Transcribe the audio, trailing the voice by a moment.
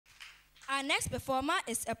Our next performer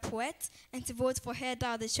is a poet, and to vote for her,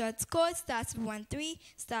 dial the short code *13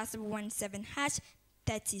 *17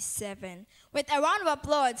 #37. With a round of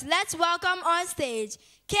applause, let's welcome on stage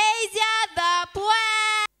KEZIAH the poet.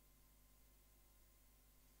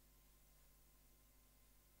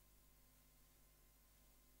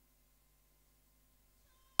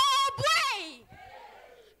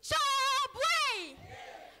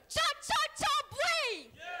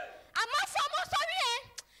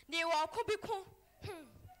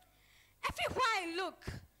 Everywhere I look,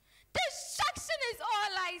 destruction is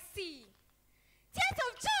all I see. Tears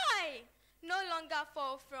of joy no longer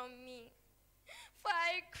fall from me, for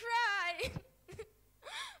I cry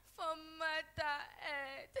for Mother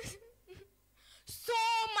Earth. So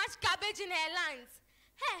much garbage in her lands.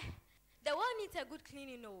 Hey, the world needs a good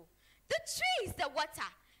cleaning. Oh, the trees, the water,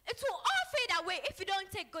 it will all fade away if you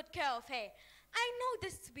don't take good care of her. I know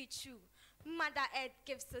this to be true. Mother Earth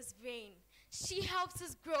gives us rain. She helps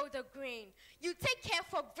us grow the grain. You take care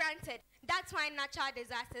for granted. That's why natural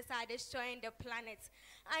disasters are destroying the planet.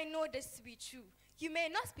 I know this to be true. You may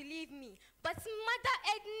not believe me, but Mother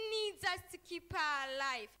Earth needs us to keep her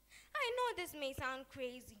alive. I know this may sound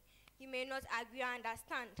crazy. You may not agree or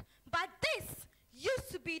understand, but this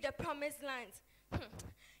used to be the promised land.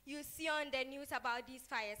 You see on the news about these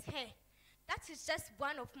fires. Hey, that is just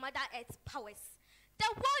one of Mother Earth's powers. The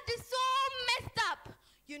world is so messed up.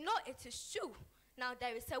 You know it is true. Now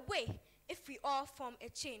there is a way if we all form a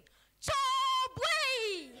chain. Chop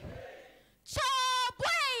way! Chop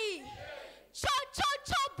way! Chop, chop,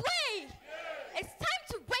 chop way! It's time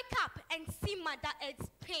to wake up and see Mother Earth's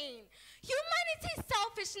pain. Humanity's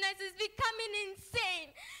selfishness is becoming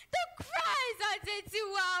insane. The cries are dirty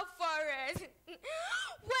wild forest,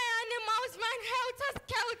 where animals run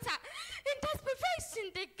helter-skelter. In desperation,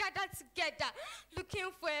 they gather together,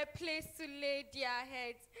 looking for a place to lay their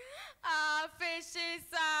heads. Our fishes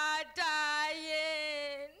are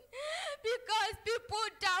dying because people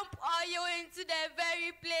dump oil into the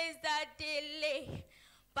very place that they lay.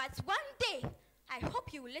 But one day, I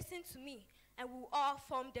hope you will listen to me and we'll all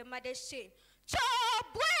form the mother's chain.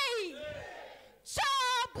 Chop way!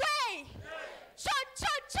 Chop way! Chop,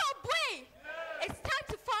 chop, chop way! It's time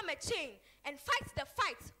to form a chain and fight the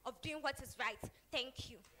fight of doing what is right. Thank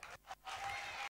you.